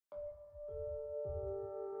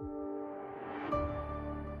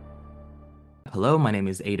Hello, my name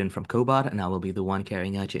is Aiden from Cobot, and I will be the one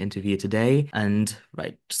carrying out your interview today. And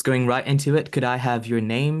right, just going right into it, could I have your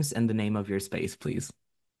names and the name of your space, please?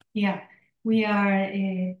 Yeah, we are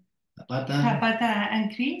Zapata. Zapata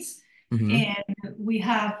and Chris, Mm-hmm. and we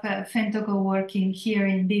have Fento Coworking here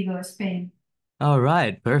in Vigo, Spain. All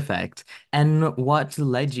right, perfect. And what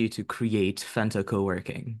led you to create Fento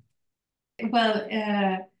Coworking? Well,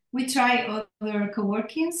 we try other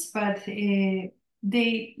coworkings, but they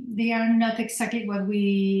are not exactly what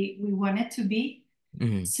we want it to be.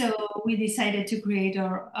 Mm-hmm. So we decided to create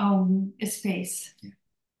our own space.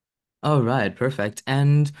 All right, perfect.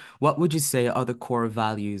 And what would you say are the core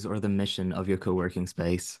values or the mission of your co-working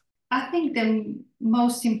space? I think the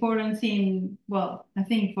most important thing, well, I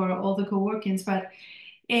think for all the coworkings, but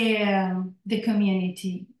the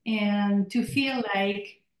community, and to feel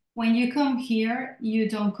like when you come here, you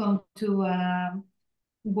don't come to a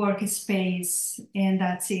workspace and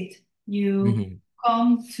that's it. You Mm-hmm.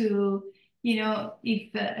 come to,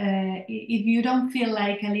 if you don't feel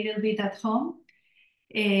like a little bit at home,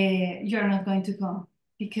 you're not going to come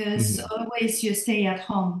because Mm-hmm. always you stay at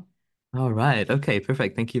home. All right. Okay,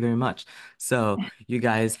 perfect. Thank you very much. So you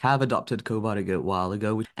guys have adopted Cobot a good while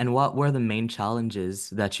ago. And what were the main challenges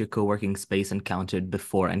that your co-working space encountered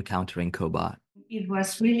before encountering Cobot? It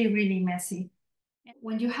was really, really messy.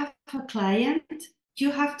 When you have a client,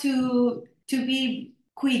 you have to be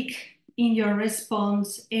quick in your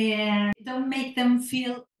response and don't make them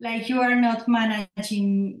feel like you are not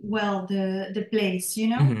managing well the place, you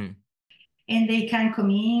know? Mm-hmm. And they can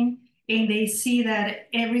come in and they see that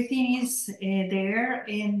everything is there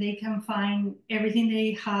and they can find everything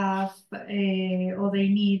they have or they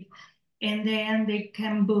need, and then they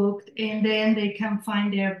can book and then they can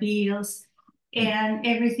find their bills and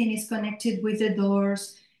everything is connected with the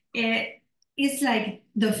doors. It's like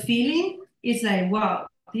the feeling is like, wow,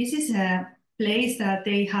 this is a place that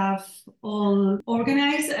they have all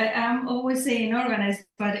organized. I'm always saying organized,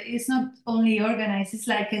 but it's not only organized, it's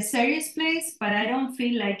like a serious place, but I don't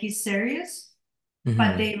feel like it's serious, but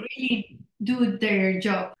Mm-hmm. they really do their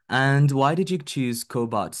job. And why did you choose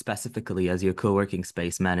Cobot specifically as your co-working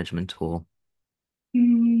space management tool?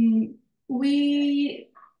 Mm,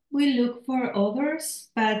 we we look for others,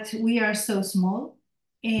 but we are so small,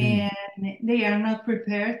 Mm-hmm. and they are not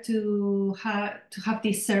prepared to have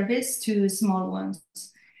this service to small ones.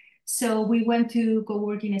 So we went to go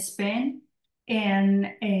work in Spain, and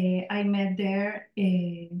I met there,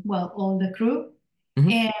 well, all the crew,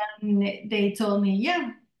 Mm-hmm. and they told me,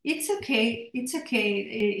 yeah, it's okay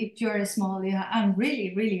if you're small. Yeah, I'm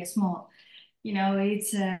really, really small.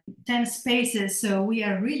 It's 10 spaces, so we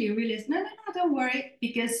are really, really, no, no, no, don't worry,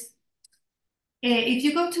 because if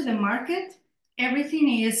you go to the market,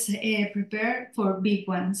 everything is prepared for big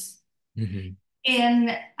ones. Mm-hmm.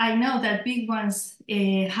 And I know that big ones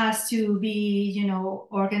has to be,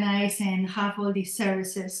 organized and have all these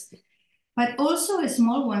services, but also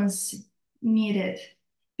small ones need it, I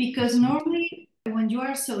because see. normally when you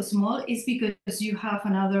are so small, it's because you have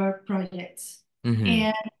another projects. Mm-hmm.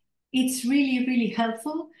 And it's really, really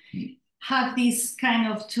helpful have these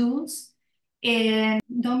kind of tools, and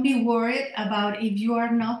don't be worried about if you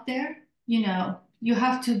are not there. You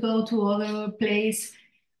have to go to other place,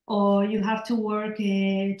 or you have to work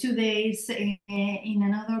 2 days in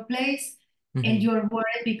another place, and Mm-hmm. you're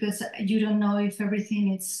worried because you don't know if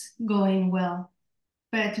everything is going well.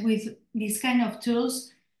 But with these kind of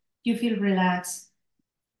tools, you feel relaxed.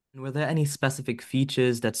 And were there any specific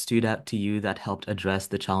features that stood out to you that helped address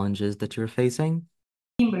the challenges that you're facing?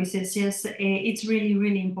 Invoices, yes, it's really,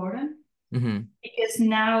 really important, Mm-hmm. because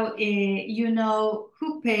now you know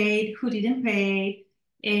who paid, who didn't pay.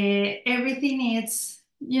 Everything is,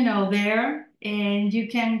 there, and you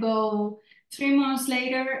can go 3 months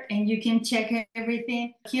later and you can check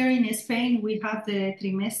everything. Here in Spain, we have the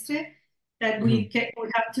trimestre that Mm-hmm. we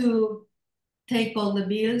have to take all the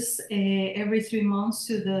bills every 3 months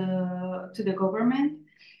to the government,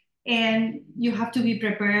 and you have to be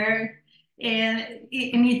prepared, and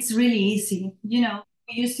it's really easy.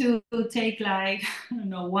 We used to take like I don't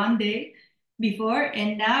know, 1 day before,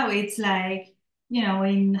 and now it's like,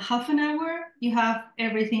 in half an hour you have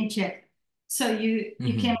everything checked, so you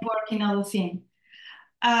can Mm-hmm. work in other thing.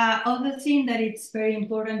 Other thing that it's very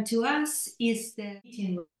important to us is the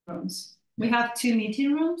meeting rooms. We have 2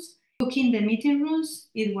 meeting rooms. Booking the meeting rooms,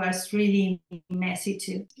 it was really messy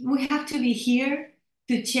too. We have to be here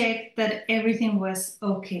to check that everything was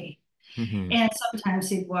okay. Mm-hmm. And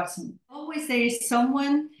sometimes it wasn't. Always there is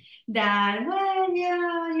someone that, well,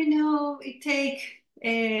 yeah, it take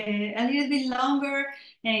a little bit longer,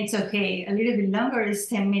 and it's okay. A little bit longer is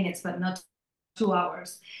 10 minutes, but not 2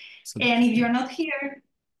 hours. So, And if you're not here,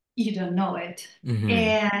 you don't know it.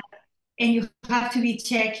 mhm. And you have to be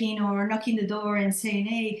checking or knocking the door and saying,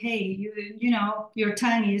 hey, you know, your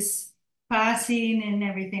time is passing and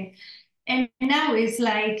everything. And now it's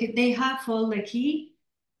like they have all the key.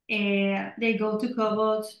 They go to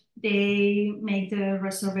Cobot, they make the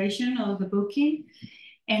reservation or the booking,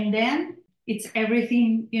 and then it's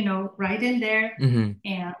everything, you know, right in there. Mhm.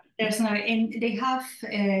 And there's no, and they have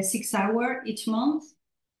 6 hours each month,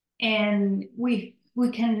 and we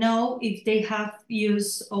can know if they have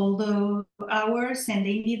used all the hours and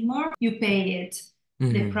they need more, you pay it,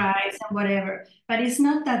 the Mhm. price and whatever. But it's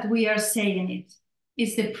not that we are saying it,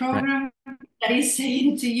 it's the Right. program that is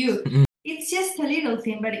saying it to you. Mhm. It's just a little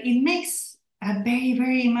thing, but it makes a very,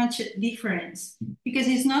 very much difference because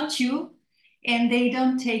it's not you and they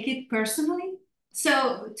don't take it personally.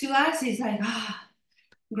 So to us, it's like,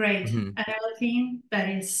 great, Mhm. another thing that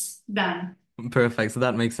is done. Perfect. So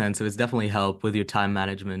that makes sense. So it's definitely help with your time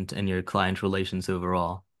management and your client relations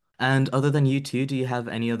overall. And other than you two, do you have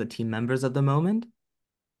any other team members at the moment?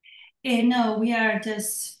 No, we are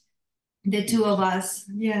just the two of us.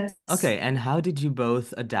 Yes. Okay, and how did you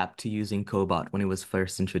both adapt to using Cobot when it was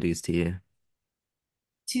first introduced to you?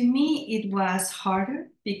 To me, it was harder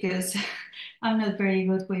because I'm not very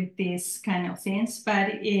good with these kind of things,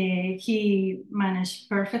 but he managed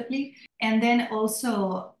perfectly. And then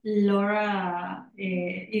also Laura,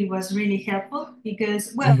 it was really helpful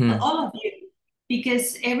because, well, Mm-hmm. all of you,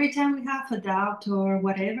 because every time we have a doubt or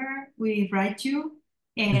whatever, we write you.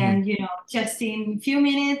 Mm-hmm. And, you know, just in few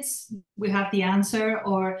minutes, we have the answer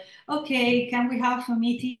or, okay, can we have a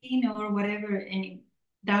meeting or whatever? And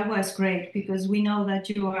that was great because we know that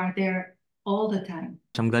you are there all the time.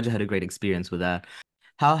 I'm glad you had a great experience with that.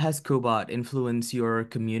 How has Cobot influenced your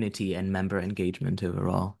community and member engagement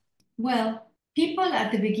overall? Well, people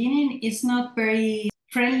at the beginning is not very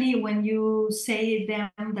friendly when you say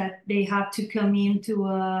them that they have to come into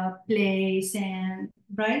a place and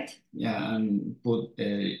right? Yeah, and put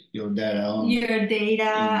your data on. Your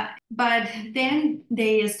data, but then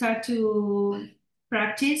they start to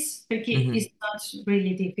practice because Mm-hmm. it's not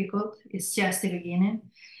really difficult. It's just the beginning.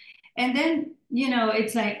 And then, you know,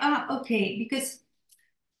 it's like, okay, because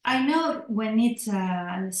I know when it's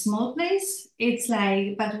a small place, it's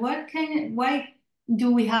like, but why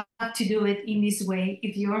do we have to do it in this way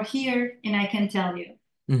if you're here and I can tell you?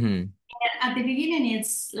 Mm-hmm. At the beginning,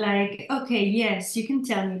 it's like, okay, yes, you can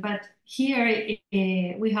tell me, but here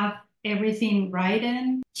we have everything right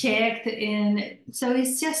and checked. And so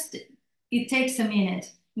it's just, it takes a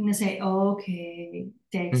minute. And they say, okay,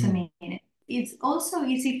 takes a Mm-hmm. minute. It's also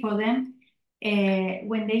easy for them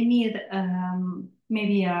when they need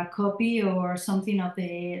maybe a copy or something of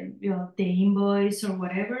the, you know, the invoice or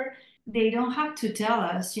whatever. They don't have to tell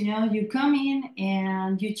us, you know, you come in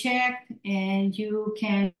and you check and you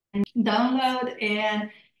can download, and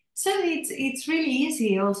so it's really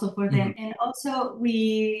easy also for Mm-hmm. them. And also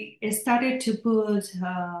we started to put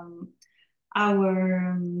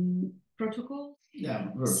our protocol. Yeah,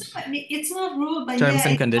 So verbs. it's not rule, but Terms yeah,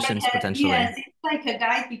 and it's conditions like a, yes, potentially. it's like a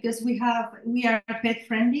guide because we are pet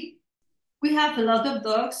friendly. We have a lot of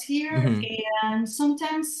dogs here, Mm-hmm. and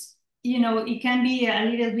sometimes, you know, it can be a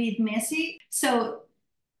little bit messy. So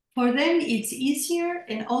for them, it's easier,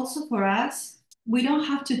 and also for us, we don't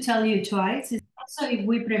have to tell you twice. It's also if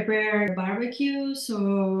we prepare barbecues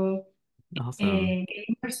or Awesome. a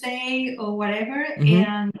gamer's day or whatever, Mm-hmm.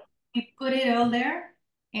 and we put it all there,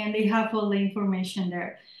 and they have all the information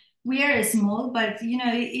there. We are small, but you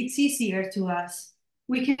know, it's easier to us.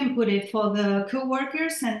 We can put it for the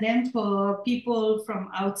co-workers and then for people from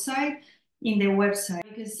outside in the website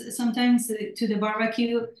because sometimes to the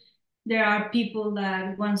barbecue there are people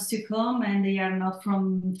that wants to come and they are not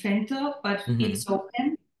from Fento, but Mm-hmm. it's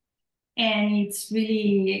open. And it's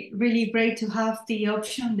really, really great to have the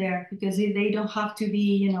option there because they don't have to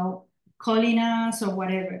be, you know, calling us or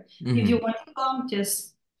whatever. If Mm-hmm. you want to come,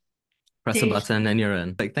 just Press a take. button and you're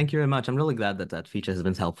in. Like, thank you very much. I'm really glad that that feature has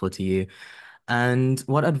been helpful to you. And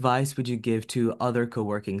what advice would you give to other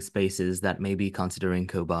co-working spaces that may be considering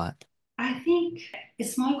Cobot? I think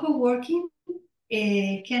small co-working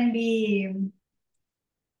can be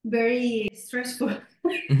very stressful.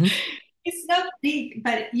 Mm-hmm. It's not big,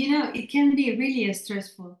 but you know, it can be really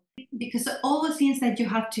stressful because all the things that you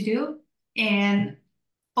have to do, and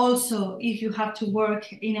also if you have to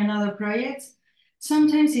work in another project,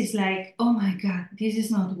 sometimes it's like, oh my God, this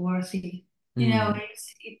is not worthy. You know, Mm-hmm.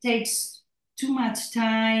 it takes too much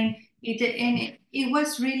time. It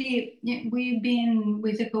was really, we've been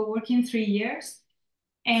with the co-working 3 years,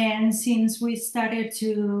 And since we started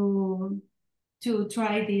to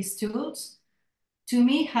try these tools, to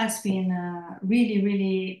me has been really,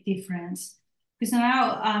 really different. Because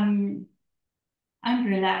now I'm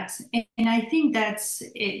relaxed. And I think that's,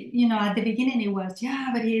 it, at the beginning it was, yeah,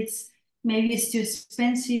 but maybe it's too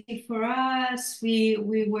expensive for us. We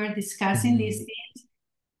were discussing these Mhm.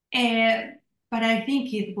 things, but I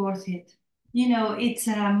think it's worth it. It's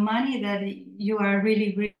money that you are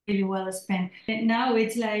really, really well spent. And now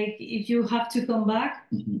it's like, if you have to come back,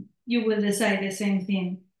 you will decide the same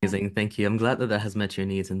thing. Amazing, thank you. I'm glad that that has met your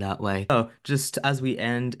needs in that way. So, just as we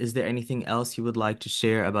end, is there anything else you would like to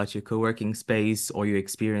share about your co-working space or your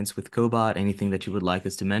experience with Cobot? Anything that you would like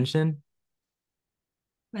us to mention?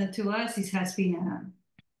 But to us, it has been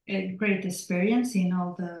a great experience in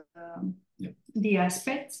all the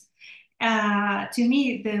aspects. To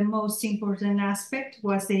me, the most important aspect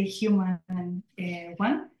was the human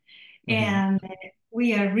one, Hmm. and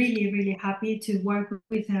we are really, really happy to work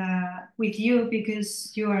with you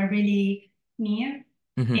because you are really near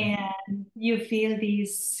Hmm. and you feel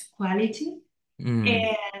this quality, Mm.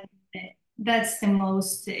 and that's the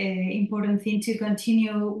most important thing, to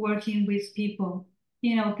continue working with people,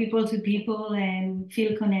 people to people, and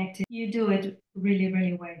feel connected. You do it really,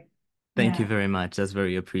 really well. Thank you Yeah. very much. That's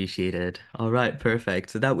very appreciated. All right, perfect.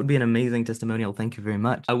 So that would be an amazing testimonial. Thank you very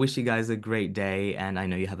much. I wish you guys a great day, and I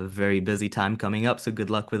know you have a very busy time coming up, so good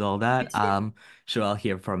luck with all that. Sure I'll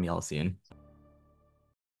hear from y'all soon.